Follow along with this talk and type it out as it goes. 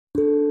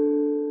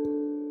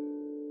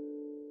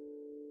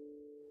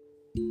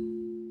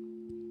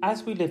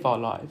as we live our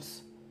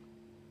lives,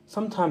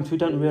 sometimes we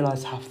don't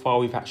realise how far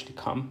we've actually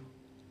come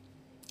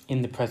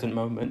in the present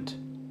moment.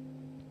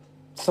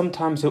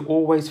 Sometimes we're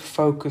always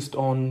focused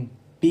on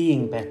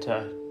being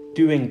better,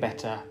 doing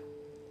better,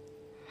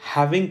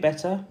 having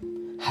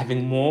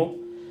more,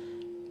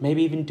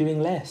 maybe even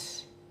doing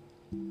less.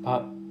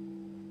 But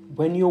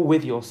when you're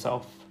with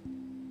yourself,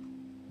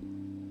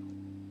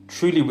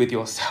 truly with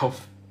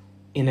yourself,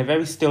 in a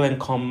very still and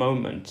calm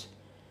moment,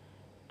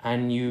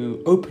 and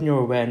you open your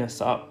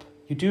awareness up,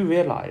 you do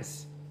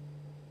realise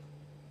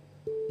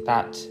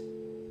that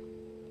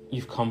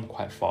you've come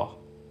quite far.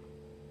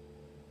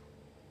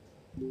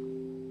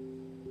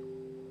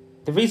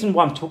 The reason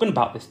why I'm talking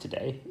about this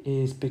today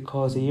is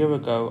because a year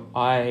ago,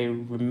 I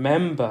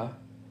remember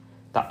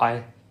that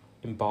I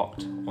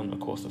embarked on a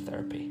course of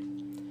therapy.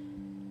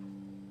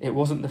 It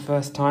wasn't the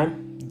first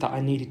time that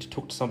I needed to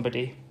talk to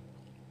somebody,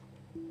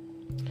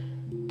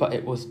 but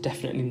it was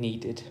definitely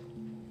needed.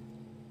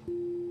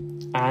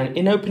 And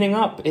in opening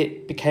up,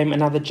 it became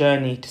another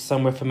journey to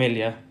somewhere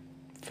familiar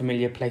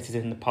places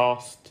in the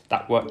past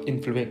that were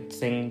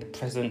influencing the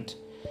present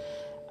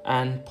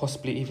and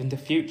possibly even the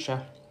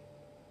future.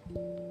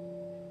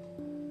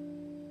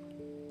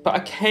 But I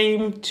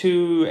came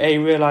to a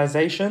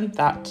realization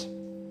that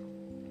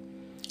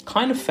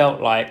kind of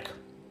felt like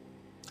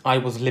I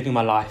was living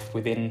my life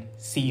within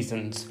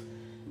seasons,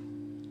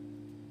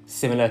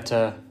 similar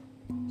to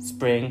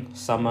spring,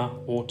 summer,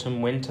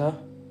 autumn, winter.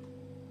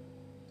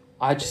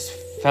 I just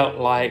felt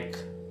like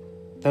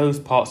those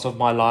parts of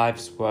my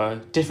lives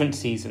were different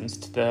seasons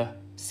to the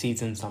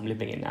seasons I'm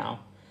living in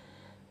now.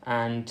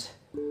 And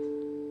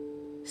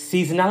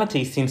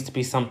seasonality seems to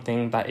be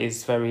something that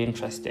is very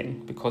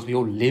interesting because we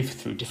all live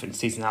through different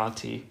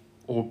seasonality,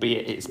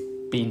 albeit it's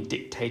being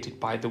dictated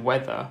by the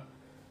weather.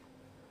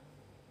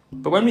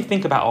 But when we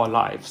think about our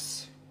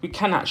lives, we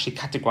can actually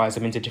categorize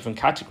them into different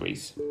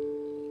categories.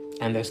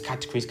 And those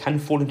categories can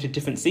fall into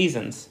different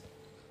seasons.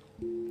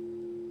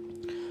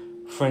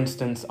 For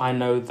instance, I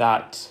know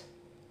that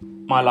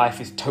my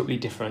life is totally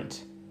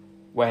different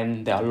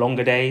when there are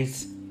longer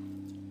days,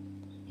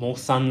 more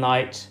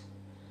sunlight.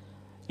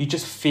 You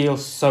just feel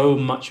so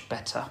much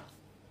better.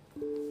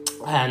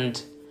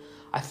 And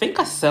I think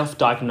I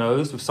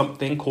self-diagnosed with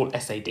something called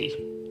SAD,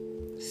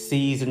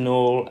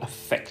 Seasonal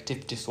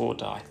Affective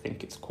Disorder, I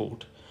think it's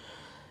called,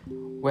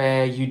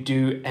 where you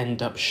do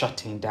end up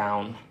shutting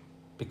down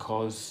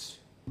because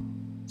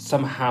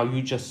somehow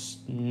you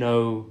just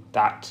know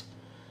that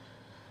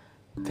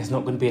there's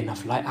not going to be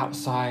enough light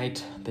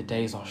outside, the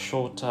days are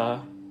shorter,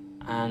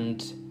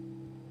 and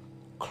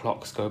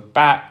clocks go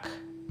back.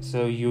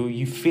 So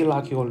you feel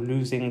like you're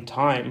losing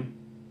time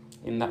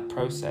in that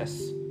process.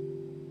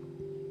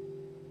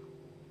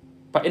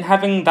 But in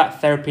having that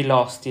therapy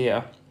last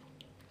year,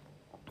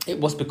 it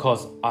was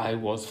because I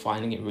was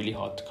finding it really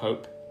hard to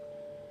cope.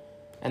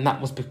 And that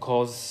was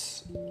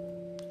because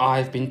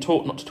I've been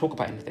taught not to talk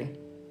about anything.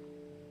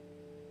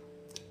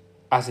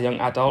 As a young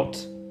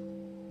adult,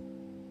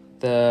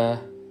 the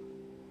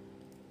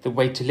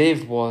way to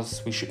live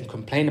was we shouldn't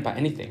complain about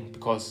anything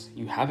because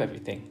you have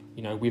everything.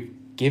 You know, we've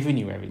given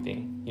you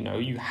everything. You know,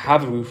 you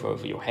have a roof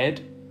over your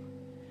head.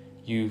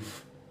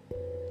 You've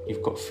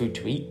got food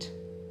to eat.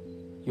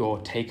 You're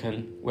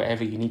taken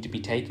wherever you need to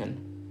be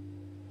taken.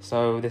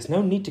 So there's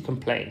no need to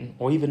complain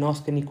or even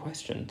ask any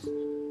questions.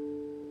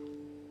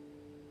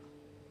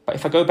 But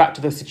if I go back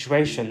to those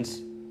situations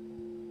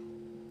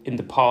in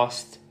the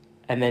past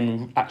and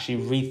then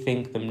actually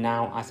rethink them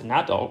now as an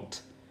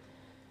adult,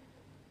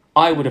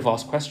 I would have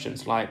asked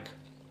questions like,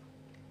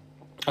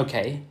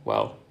 okay,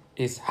 well,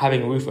 is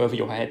having a roof over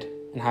your head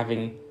and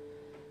having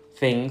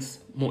things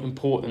more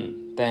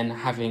important than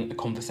having a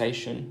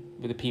conversation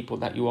with the people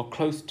that you are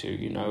close to,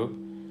 you know,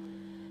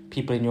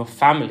 people in your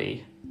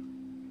family,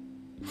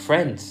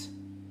 friends,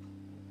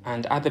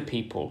 and other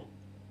people?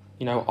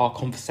 You know, are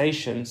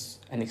conversations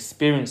and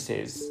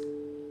experiences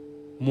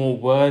more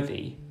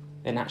worthy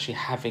than actually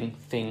having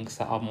things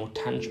that are more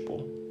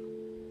tangible?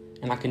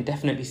 And I can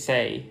definitely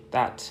say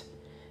that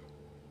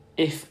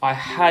if I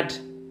had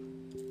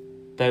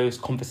those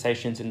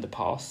conversations in the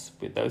past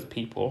with those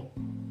people,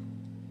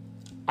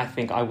 I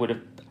think I would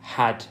have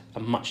had a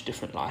much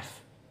different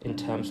life in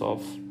terms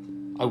of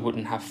I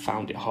wouldn't have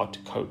found it hard to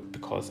cope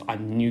because I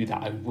knew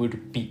that I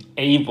would be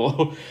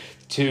able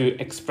to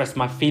express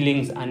my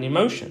feelings and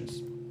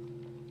emotions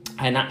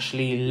and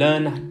actually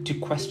learn to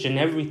question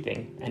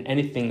everything and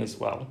anything as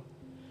well.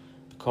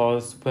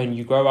 Because when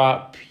you grow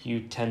up,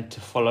 you tend to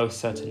follow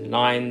certain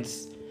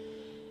lines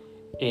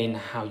in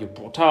how you're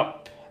brought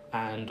up,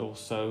 and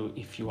also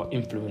if you are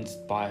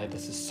influenced by the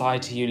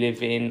society you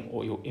live in,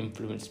 or you're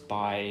influenced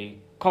by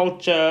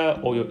culture,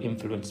 or you're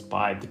influenced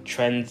by the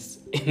trends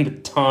in the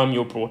time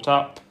you're brought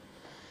up.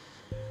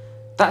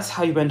 That's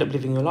how you end up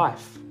living your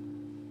life.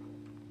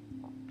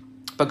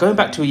 But going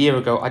back to a year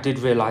ago, I did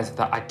realise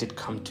that I did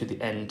come to the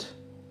end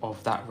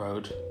of that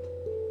road,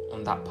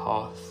 on that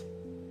path,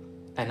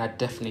 and I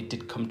definitely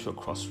did come to a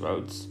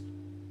crossroads.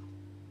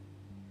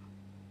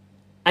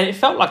 And it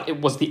felt like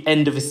it was the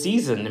end of a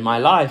season in my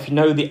life,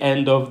 the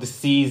end of the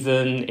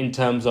season in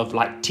terms of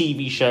like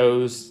TV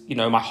shows.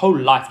 My whole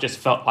life just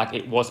felt like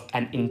it was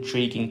an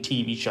intriguing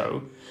TV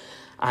show.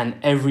 And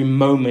every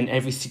moment,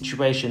 every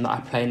situation that I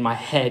play in my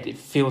head, it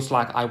feels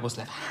like I was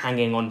left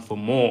hanging on for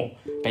more,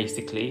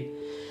 basically.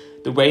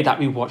 The way that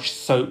we watch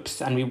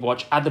soaps and we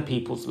watch other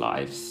people's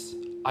lives,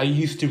 I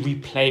used to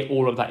replay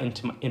all of that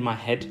in my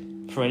head,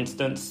 for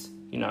instance,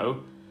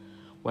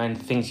 when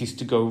things used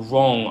to go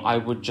wrong, I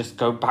would just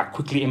go back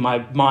quickly in my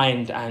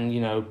mind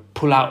and,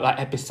 pull out that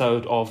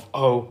episode of,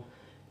 oh,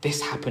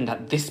 this happened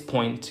at this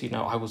point.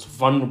 I was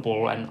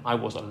vulnerable and I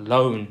was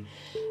alone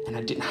and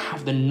I didn't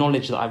have the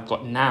knowledge that I've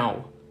got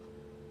now.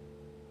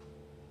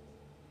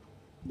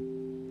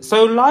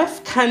 So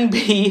life can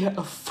be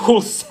a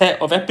full set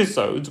of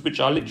episodes, which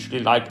are literally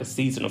like a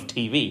season of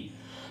TV,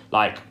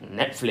 like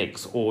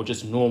Netflix or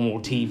just normal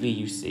TV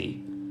you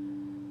see.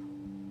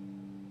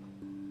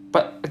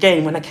 But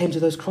again, when I came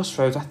to those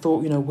crossroads, I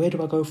thought, where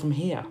do I go from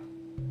here?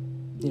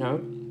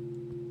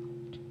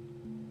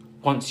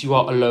 Once you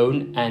are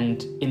alone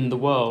and in the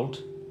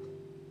world,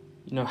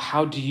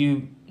 how do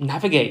you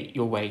navigate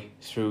your way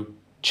through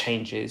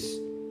changes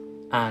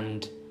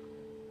and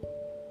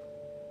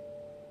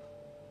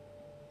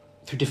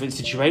through different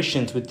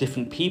situations with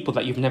different people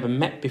that you've never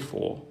met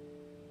before?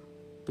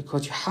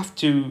 Because you have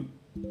to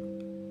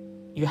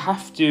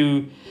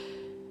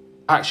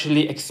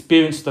actually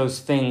experience those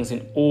things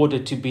in order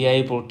to be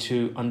able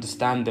to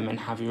understand them and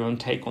have your own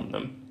take on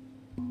them.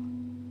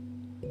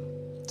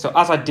 So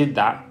as I did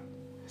that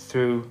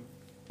through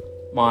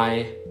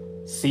my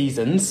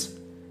seasons,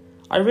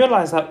 I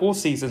realized that all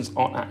seasons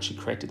aren't actually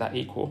created that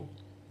equal.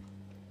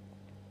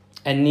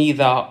 And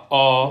neither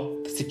are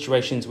the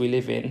situations we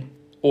live in,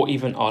 or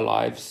even our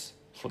lives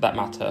for that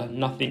matter.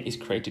 Nothing is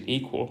created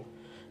equal,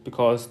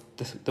 because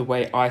the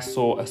way I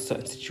saw a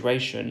certain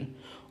situation,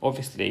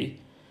 obviously,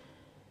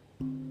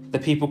 the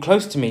people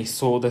close to me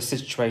saw the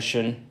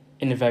situation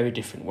in a very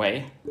different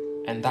way.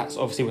 And that's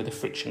obviously where the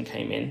friction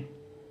came in.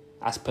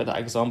 As per that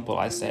example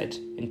I said,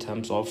 in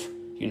terms of,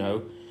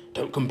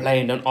 don't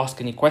complain, don't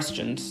ask any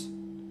questions.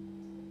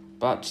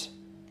 But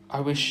I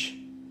wish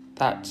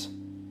that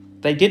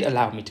they did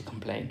allow me to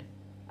complain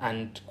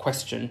and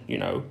question,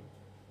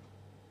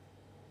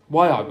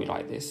 why are we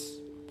like this?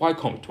 Why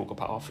can't we talk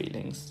about our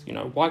feelings?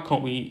 Why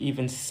can't we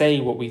even say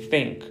what we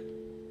think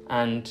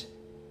and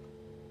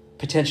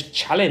potentially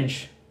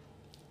challenge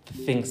the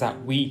things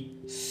that we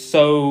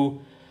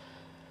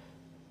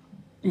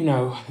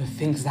the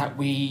things that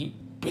we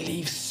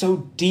believe so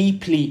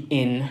deeply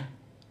in,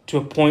 to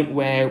a point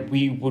where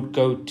we would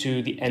go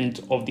to the end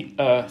of the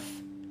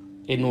earth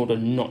in order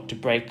not to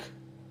break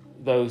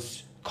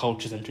those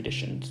cultures and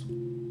traditions.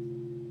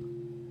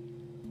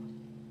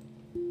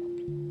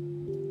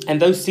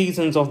 And those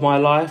seasons of my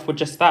life were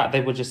just that.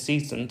 They were just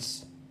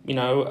seasons.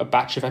 A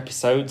batch of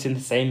episodes in the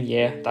same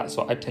year. That's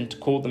what I tend to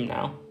call them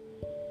now.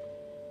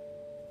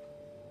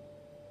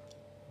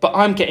 But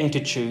I'm getting to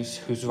choose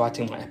who's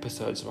writing my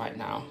episodes right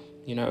now.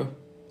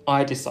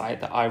 I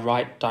decide that I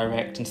write,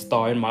 direct, and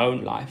star in my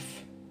own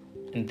life.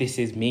 And this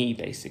is me,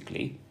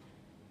 basically.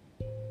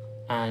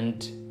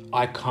 And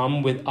I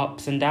come with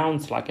ups and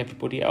downs like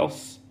everybody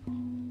else.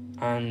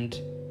 And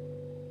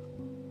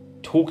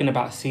talking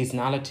about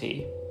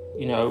seasonality,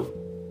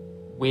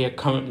 we are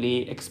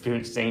currently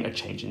experiencing a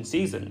change in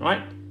season,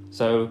 right?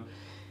 So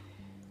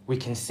we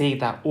can see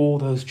that all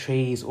those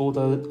trees, all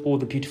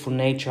the beautiful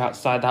nature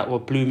outside that were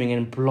blooming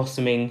and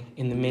blossoming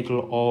in the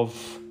middle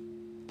of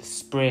the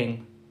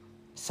spring,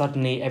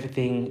 suddenly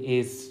everything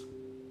is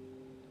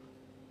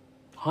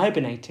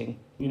hibernating,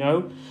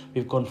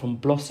 We've gone from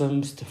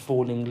blossoms to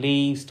falling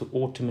leaves to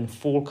autumn and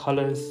fall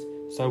colours.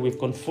 So we've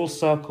gone full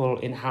circle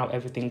in how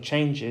everything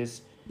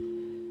changes.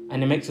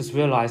 And it makes us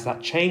realise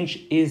that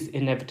change is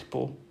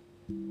inevitable.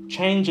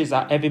 Change is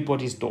at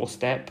everybody's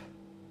doorstep.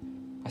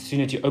 As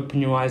soon as you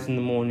open your eyes in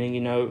the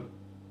morning,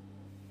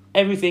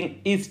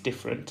 everything is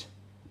different.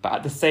 But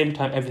at the same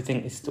time,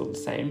 everything is still the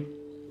same.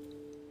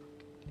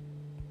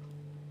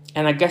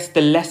 And I guess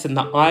the lesson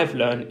that I've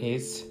learned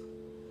is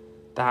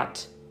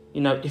that,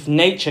 if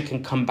nature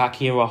can come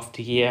back year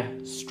after year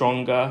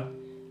stronger,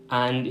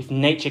 and if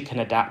nature can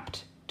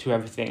adapt to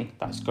everything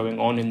that's going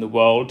on in the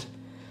world,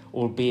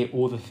 albeit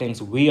all the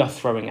things we are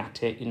throwing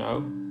at it,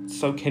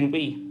 so can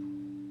we.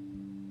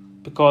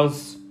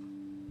 Because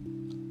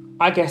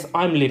I guess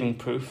I'm living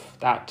proof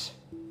that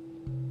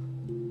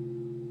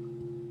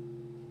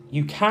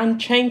you can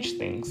change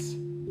things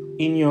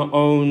in your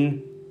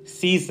own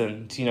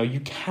seasons.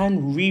 You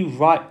can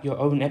rewrite your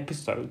own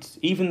episodes,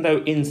 even though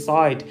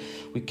inside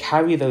we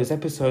carry those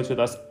episodes with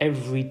us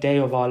every day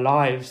of our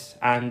lives,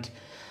 and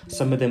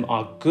some of them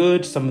are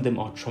good, some of them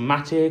are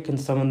traumatic, and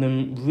some of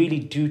them really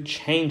do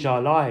change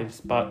our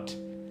lives. But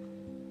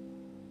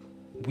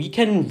we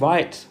can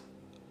write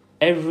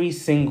every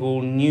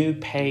single new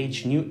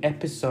page, new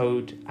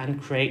episode,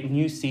 and create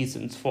new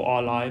seasons for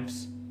our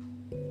lives.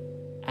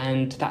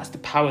 And that's the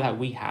power that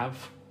we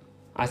have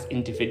as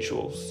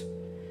individuals.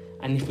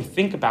 And if we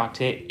think about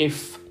it,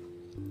 if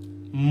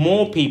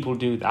more people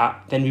do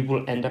that, then we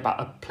will end up at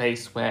a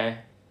place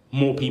where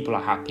more people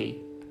are happy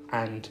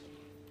and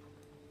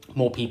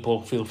more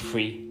people feel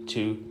free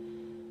to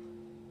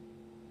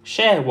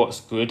share what's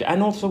good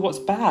and also what's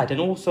bad and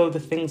also the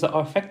things that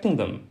are affecting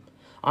them.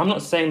 I'm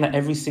not saying that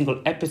every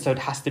single episode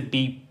has to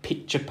be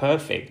picture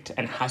perfect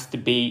and has to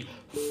be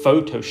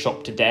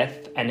photoshopped to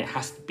death and it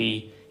has to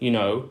be,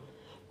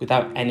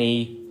 without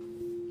any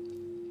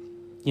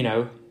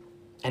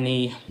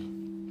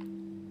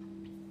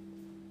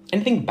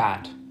anything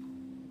bad.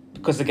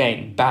 Because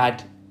again,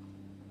 bad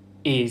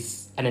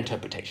is an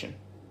interpretation,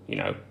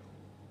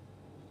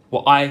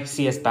 What I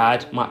see as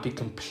bad might be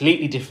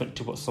completely different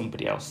to what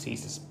somebody else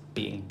sees as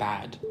being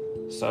bad.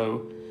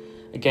 So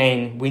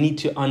again, we need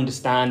to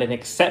understand and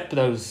accept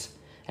those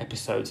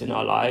episodes in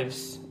our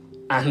lives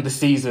and the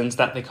seasons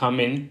that they come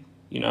in,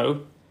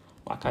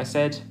 Like I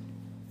said,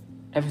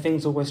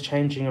 everything's always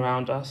changing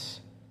around us.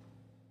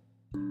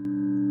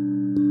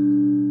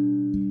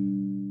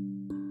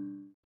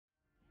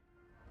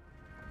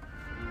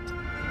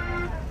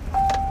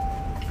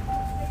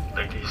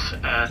 Ladies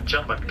and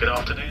gentlemen, good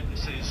afternoon.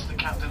 This is the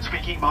captain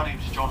speaking. My name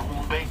is John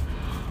Hornby.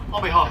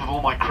 On behalf of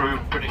all my crew,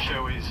 British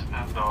Airways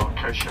and our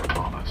co-show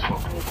partners,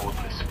 welcome aboard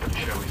this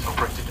British Airways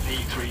operated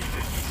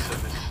A350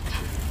 service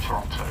to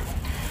Toronto.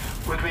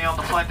 With me on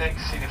the flight deck,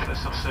 Senior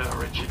First Officer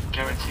Richard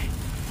Geraghty.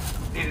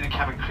 Leading the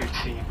cabin crew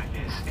team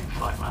is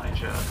in-flight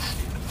manager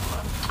Stephen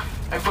Miller.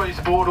 Everybody's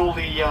aboard, all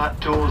the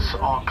doors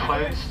are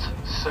closed,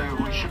 so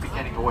we should be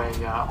getting away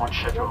on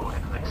schedule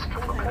in the next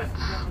couple of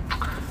minutes.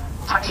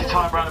 Taxi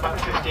time around about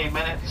 15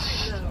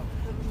 minutes.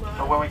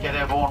 And when we get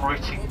airborne,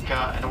 routing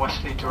in a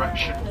westerly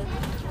direction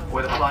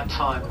with a flight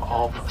time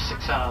of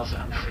 6 hours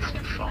and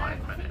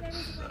 55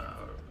 minutes.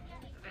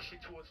 Initially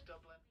towards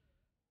Dublin.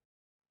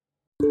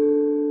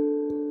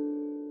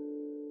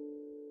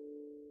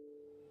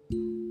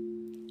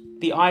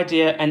 The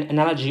idea and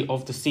analogy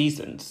of the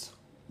seasons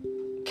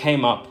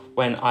came up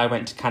when I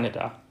went to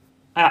Canada.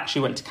 I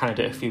actually went to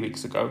Canada a few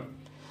weeks ago.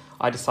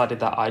 I decided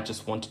that I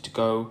just wanted to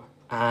go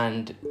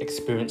and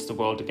experience the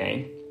world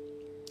again.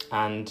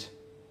 And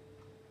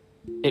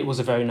it was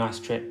a very nice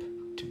trip,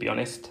 to be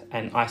honest.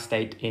 And I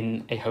stayed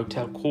in a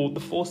hotel called the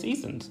Four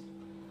Seasons.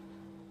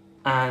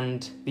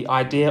 And the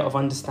idea of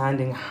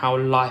understanding how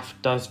life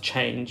does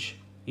change,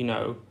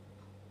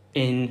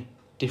 in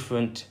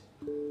different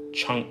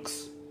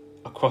chunks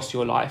across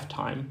your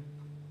lifetime,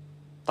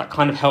 that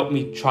kind of helped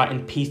me try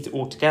and piece it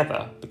all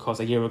together. Because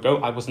a year ago,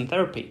 I was in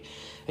therapy.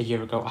 A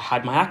year ago, I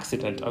had my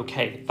accident.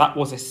 Okay, that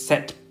was a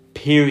set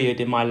period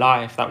in my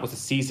life. That was a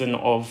season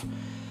of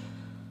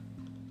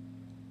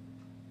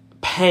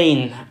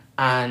pain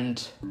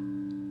and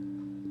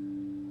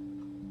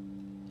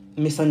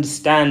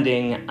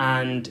misunderstanding,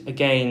 and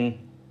again,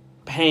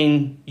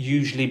 pain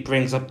usually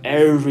brings up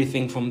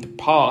everything from the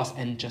past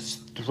and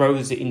just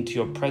throws it into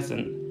your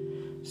present.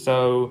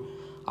 So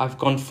I've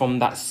gone from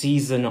that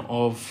season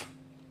of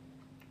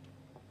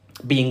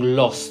being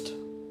lost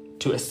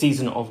to a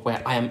season of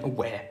where I am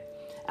aware,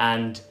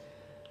 and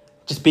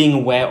just being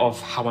aware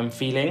of how I'm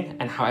feeling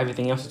and how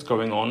everything else is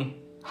going on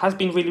has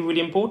been really,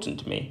 really important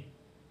to me.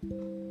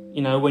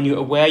 When you're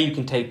aware, you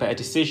can take better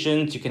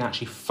decisions, you can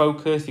actually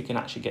focus, you can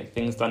actually get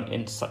things done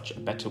in such a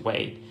better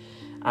way.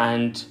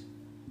 And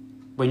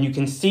when you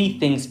can see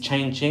things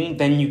changing,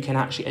 then you can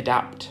actually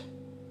adapt.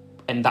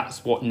 And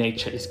that's what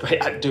nature is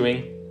great at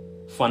doing,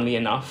 funnily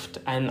enough.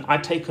 And I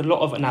take a lot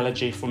of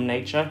analogy from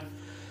nature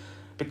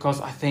because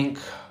I think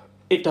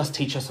it does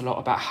teach us a lot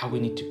about how we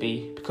need to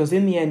be. Because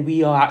in the end,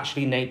 we are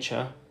actually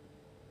nature.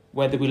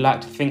 Whether we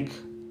like to think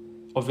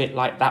of it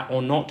like that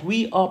or not,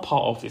 we are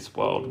part of this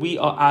world. We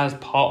are as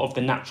part of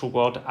the natural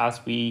world as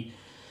we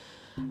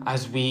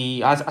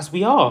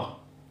are.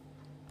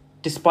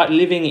 Despite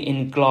living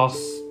in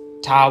glass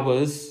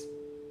towers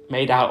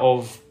made out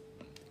of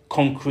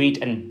concrete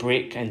and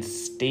brick and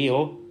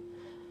steel,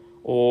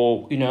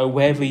 or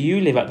wherever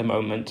you live at the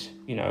moment,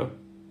 the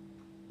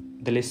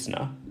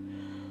listener,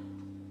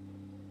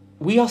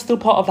 we are still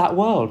part of that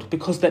world,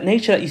 because that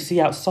nature that you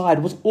see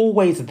outside was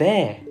always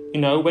there.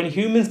 When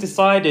humans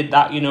decided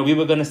that, we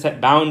were going to set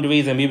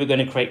boundaries and we were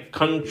going to create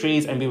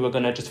countries and we were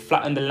going to just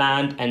flatten the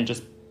land and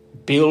just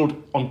build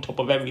on top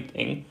of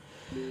everything,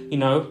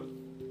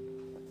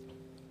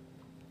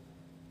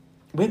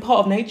 we're part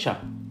of nature.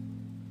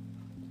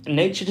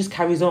 Nature just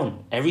carries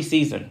on every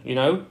season,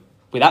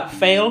 Without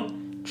fail,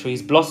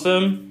 trees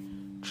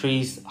blossom,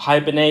 trees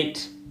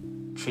hibernate,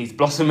 trees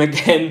blossom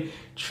again,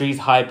 trees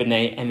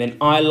hibernate. And then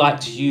I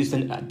like to use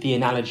the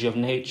analogy of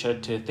nature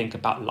to think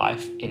about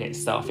life in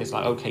itself. It's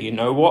like, okay, you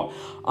know what?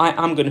 I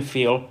am going to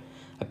feel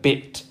a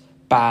bit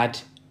bad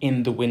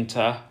in the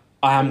winter.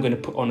 I am going to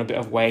put on a bit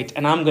of weight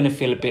and I'm going to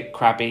feel a bit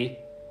crabby.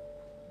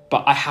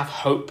 But I have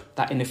hope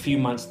that in a few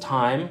months'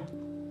 time,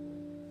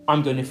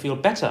 I'm going to feel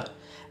better.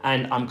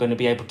 And I'm going to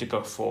be able to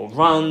go for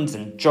runs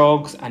and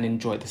jogs and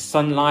enjoy the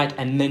sunlight.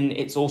 And then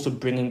it's also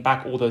bringing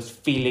back all those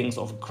feelings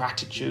of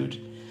gratitude.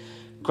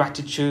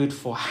 Gratitude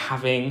for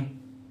having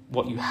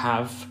what you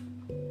have,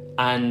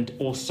 and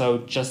also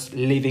just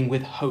living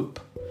with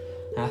hope.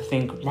 And I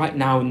think right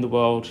now in the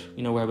world,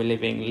 where we're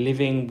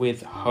living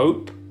with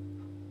hope,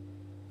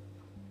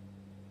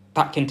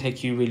 that can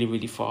take you really,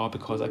 really far.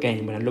 Because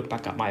again, when I look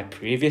back at my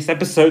previous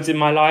episodes in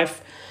my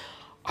life,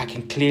 I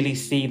can clearly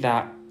see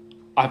that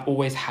I've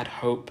always had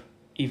hope,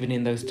 even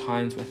in those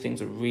times where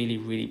things were really,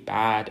 really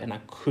bad and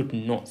I could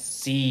not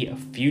see a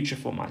future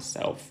for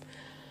myself.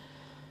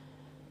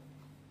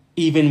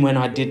 Even when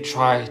I did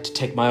try to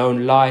take my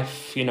own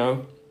life,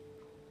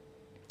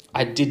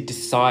 I did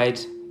decide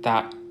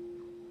that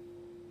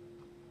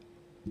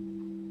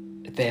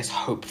there's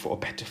hope for a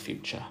better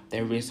future.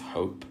 There is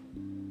hope.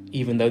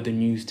 Even though the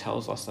news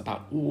tells us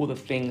about all the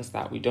things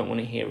that we don't want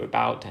to hear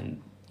about,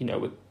 and,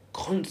 we're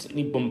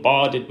constantly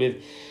bombarded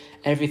with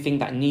everything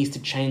that needs to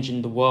change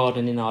in the world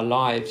and in our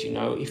lives,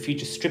 if you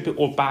just strip it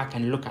all back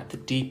and look at the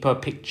deeper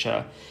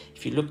picture,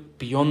 if you look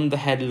beyond the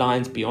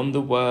headlines, beyond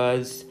the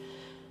words,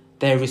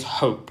 there is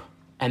hope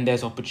and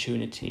there's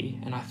opportunity.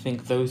 And I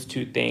think those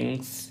two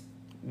things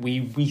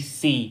we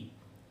see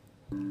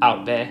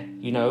out there,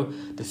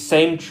 the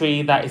same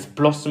tree that is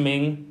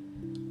blossoming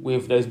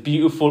with those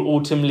beautiful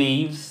autumn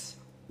leaves,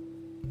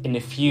 in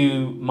a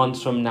few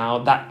months from now,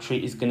 that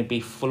tree is going to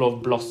be full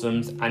of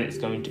blossoms and it's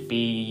going to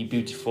be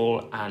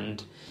beautiful,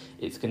 and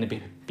it's going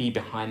to be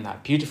behind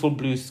that beautiful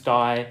blue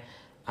sky.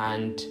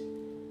 And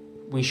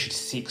we should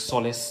seek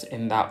solace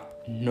in that.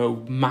 No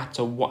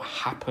matter what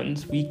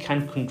happens, we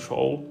can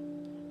control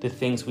the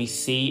things we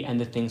see and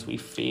the things we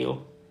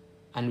feel.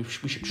 And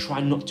we should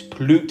try not to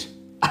pollute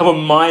our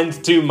minds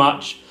too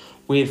much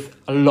with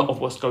a lot of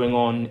what's going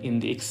on in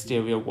the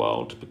exterior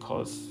world,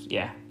 because,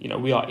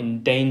 we are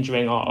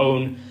endangering our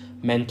own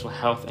mental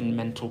health and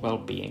mental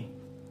well-being.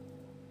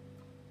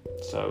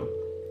 So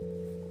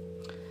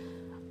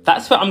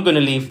that's where I'm going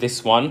to leave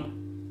this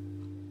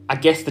one. I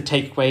guess the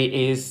takeaway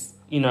is,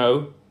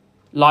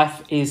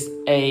 life is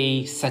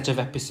a set of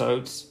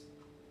episodes.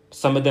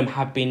 Some of them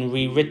have been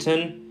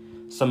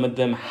rewritten. Some of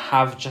them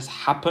have just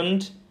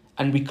happened,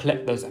 and we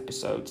collect those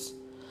episodes.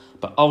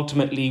 But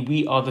ultimately,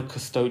 we are the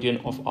custodian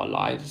of our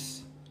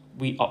lives.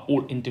 We are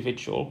all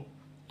individual,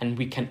 and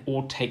we can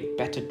all take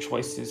better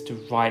choices to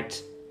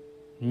write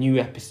new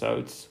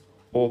episodes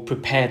or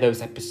prepare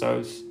those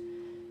episodes.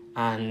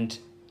 And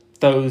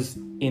those,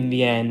 in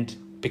the end,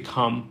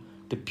 become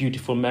the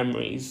beautiful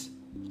memories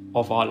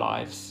of our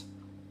lives.